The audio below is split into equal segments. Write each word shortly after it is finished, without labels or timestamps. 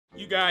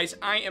You guys,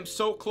 I am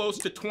so close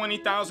to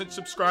 20,000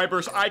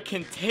 subscribers, I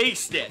can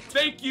taste it.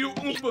 Thank you,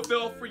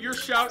 Oompoville, for your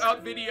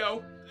shout-out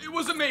video. It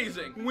was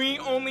amazing. We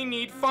only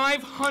need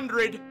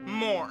 500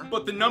 more,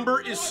 but the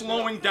number is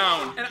slowing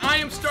down, and I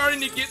am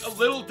starting to get a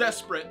little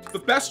desperate. The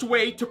best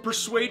way to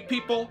persuade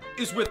people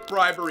is with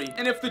bribery,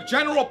 and if the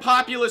general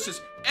populace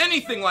is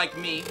anything like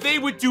me, they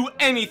would do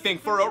anything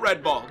for a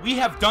Red Bull. We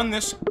have done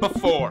this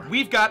before.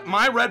 We've got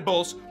my Red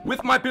Bulls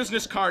with my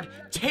business card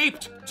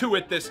taped to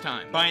it this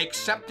time. By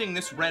accepting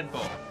this Red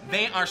Bull,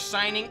 they are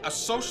signing a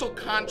social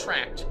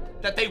contract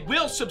that they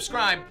will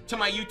subscribe to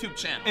my YouTube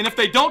channel. And if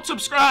they don't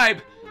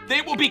subscribe,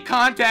 they will be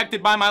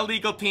contacted by my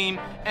legal team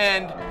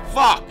and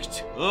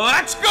fucked.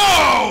 Let's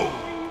go!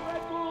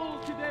 Red Bull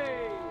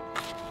today.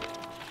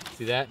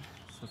 See that?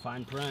 It's the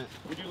fine print.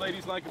 Would you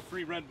ladies like a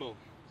free Red Bull?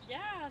 Yeah,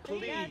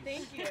 please. Yeah,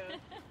 thank you.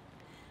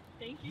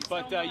 Thank you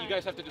but so much. you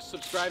guys have to just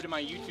subscribe to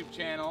my YouTube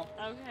channel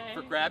okay.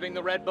 for grabbing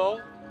the Red Bull.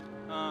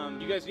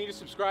 You guys need to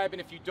subscribe,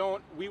 and if you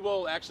don't, we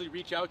will actually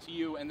reach out to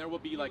you, and there will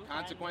be like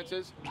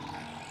consequences.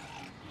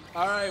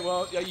 All right,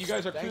 well, yeah, you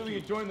guys are clearly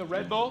enjoying the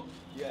Red Bull.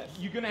 Yes.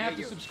 You're gonna have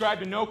to subscribe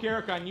to No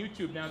Eric on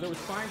YouTube now. There was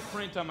fine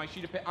print on my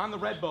sheet of paper on the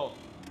Red Bull.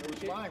 There was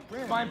fine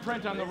print. Fine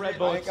print on the Red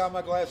Bull. I ain't got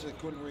my glasses,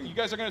 couldn't read. You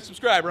guys are gonna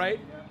subscribe, right?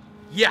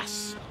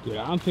 Yes. Dude,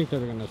 I don't think they're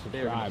gonna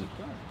subscribe.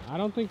 I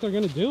don't think they're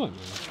gonna do it, man.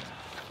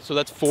 So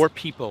that's 4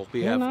 people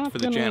we They're have not for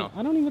the gonna- channel.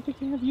 I don't even think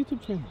they have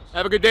YouTube channels.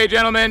 Have a good day,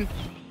 gentlemen.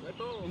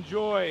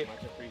 Enjoy.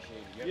 Much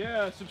appreciated.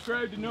 Yeah,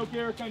 subscribe to No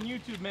Eric on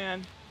YouTube,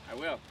 man. I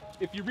will.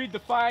 If you read the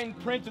fine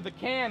print of the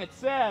can, it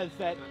says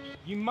that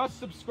you must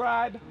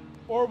subscribe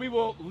or we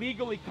will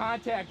legally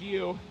contact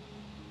you,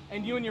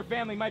 and you and your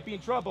family might be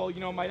in trouble, you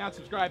know, by not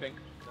subscribing.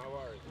 No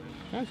worries,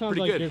 man. That sounds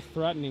Pretty like good. you're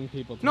threatening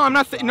people. To No, I'm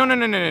not. subscribe.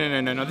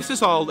 No. This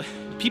is all.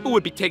 People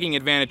would be taking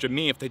advantage of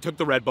me if they took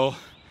the Red Bull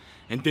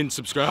and didn't I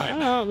subscribe. don't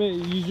know. I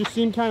mean, you just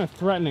seem kind of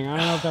threatening. I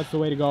don't know if that's the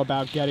way to go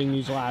about getting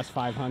these last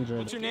 500.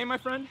 What's your name, my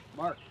friend?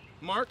 Mark.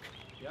 Mark?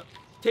 Yep.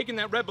 Taking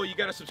that Red Bull, you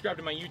gotta subscribe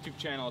to my YouTube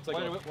channel. It's like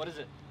What is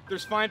it?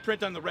 there's fine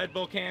print on the Red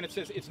Bull can. It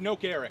says it's No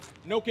Eric.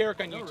 No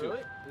Eric on YouTube. Really?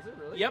 Is it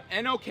really? Yep,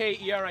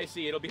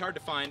 N-O-K-E-R-I-C. It'll be hard to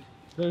find.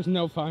 There's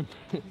no fine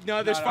print.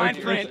 No, there's fine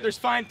print. There's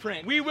fine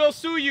print. We will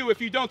sue you if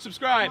you don't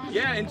subscribe.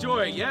 Yeah,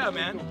 enjoy. Yeah,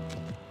 man.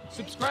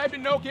 Subscribe to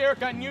No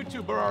Eric on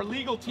YouTube, or our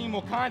legal team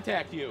will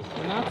contact you.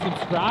 They're not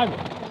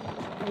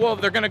subscribing. Well,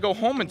 they're gonna go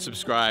home and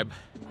subscribe.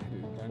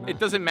 It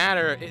doesn't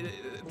matter.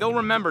 They'll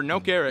remember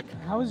No Eric.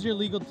 How is your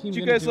legal team? Would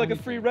you gonna guys do like a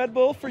anything? free Red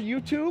Bull for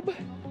YouTube?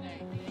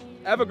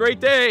 Have a great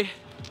day.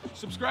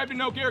 Subscribe to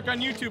No Eric on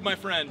YouTube, my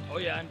friend. Oh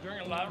yeah, I'm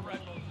drinking a lot of Red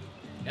Bull.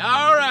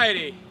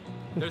 Alrighty.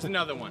 There's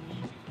another one.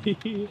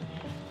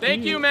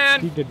 Thank you,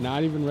 man. He did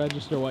not even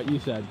register what you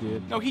said,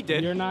 dude. No, he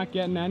did. You're not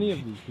getting any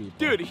of these people.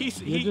 Dude,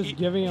 You're just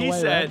giving away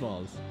said, Red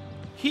Bulls.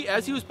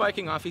 as he was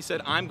biking off, he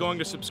said, I'm going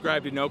to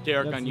subscribe to No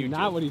Eric That's on YouTube.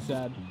 not what he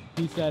said.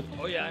 He said,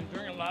 Oh yeah, I'm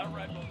drinking a lot of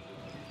Red Bull.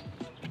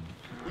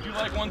 Would you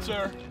like one,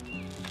 sir?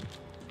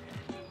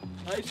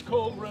 Ice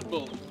cold Red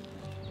Bull.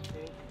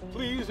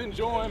 Please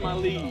enjoy my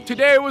lead.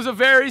 Today was a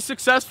very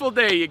successful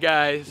day, you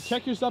guys.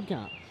 check your sub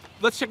count.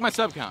 Let's check my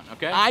sub count,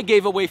 okay? I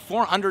gave away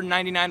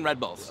 499 Red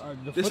Bulls.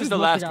 This is the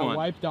last got one.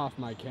 Wiped off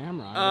my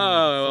camera.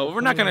 Oh, well,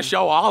 we're not gonna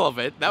show all of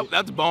it.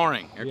 That's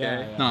boring, okay?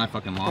 Yeah. No, I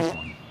fucking lost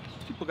one.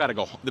 People gotta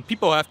go. The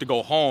people have to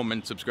go home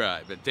and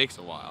subscribe. It takes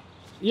a while.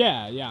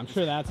 Yeah, I'm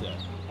sure that's it.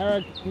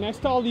 Eric, next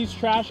to all these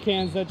trash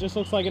cans, that just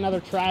looks like another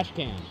trash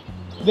can.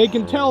 They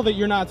can tell that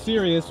you're not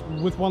serious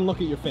with one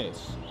look at your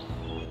face.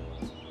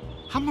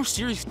 How more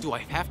serious do I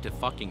have to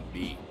fucking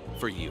be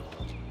for you?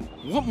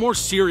 What more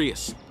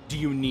serious do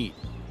you need?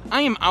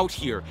 I am out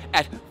here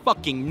at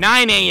fucking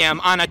 9 a.m.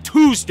 on a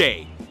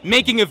Tuesday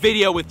making a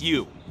video with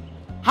you.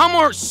 How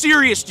more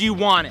serious do you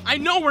want it? I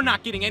know we're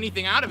not getting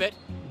anything out of it.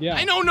 Yeah.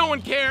 I know no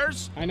one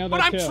cares. I know that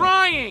but I'm too.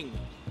 trying.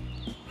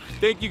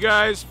 Thank you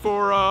guys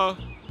for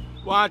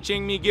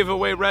watching me give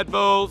away Red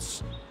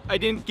Bulls. I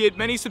didn't get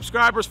many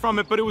subscribers from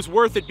it, but it was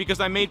worth it because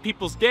I made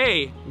people's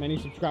day. Many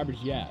subscribers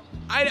yet.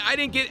 I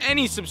didn't get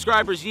any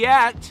subscribers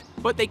yet,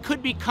 but they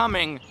could be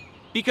coming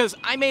because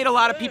I made a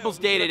lot of people's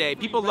day today.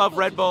 People love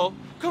Red Bull.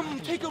 Come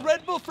take a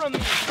Red Bull from me.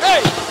 Hey!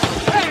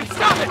 Hey,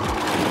 stop it!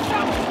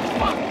 Stop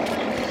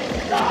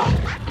it! Stop!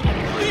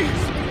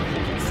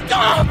 Please!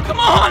 Stop! Come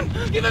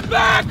on! Give it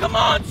back! Come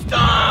on!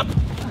 Stop!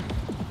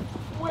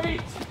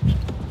 Wait!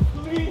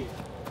 Please!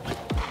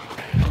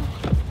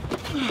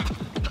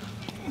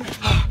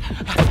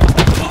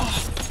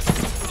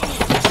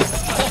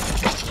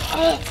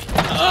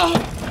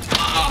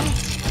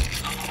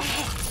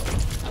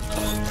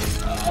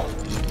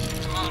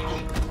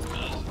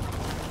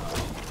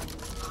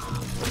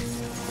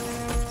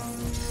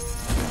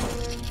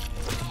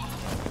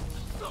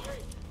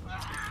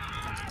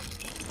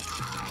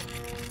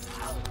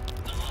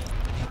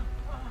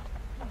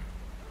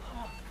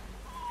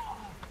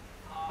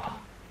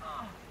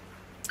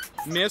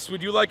 Miss,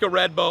 would you like a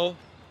Red Bull?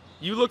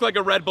 You look like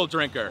a Red Bull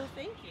drinker. Well,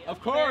 thank you.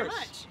 Of course.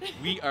 Very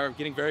much. We are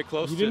getting very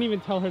close You to... didn't even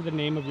tell her the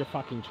name of your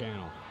fucking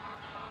channel.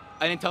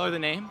 I didn't tell her the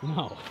name?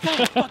 No.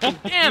 Fucking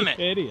damn it!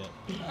 Idiot.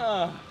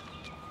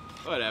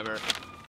 Whatever.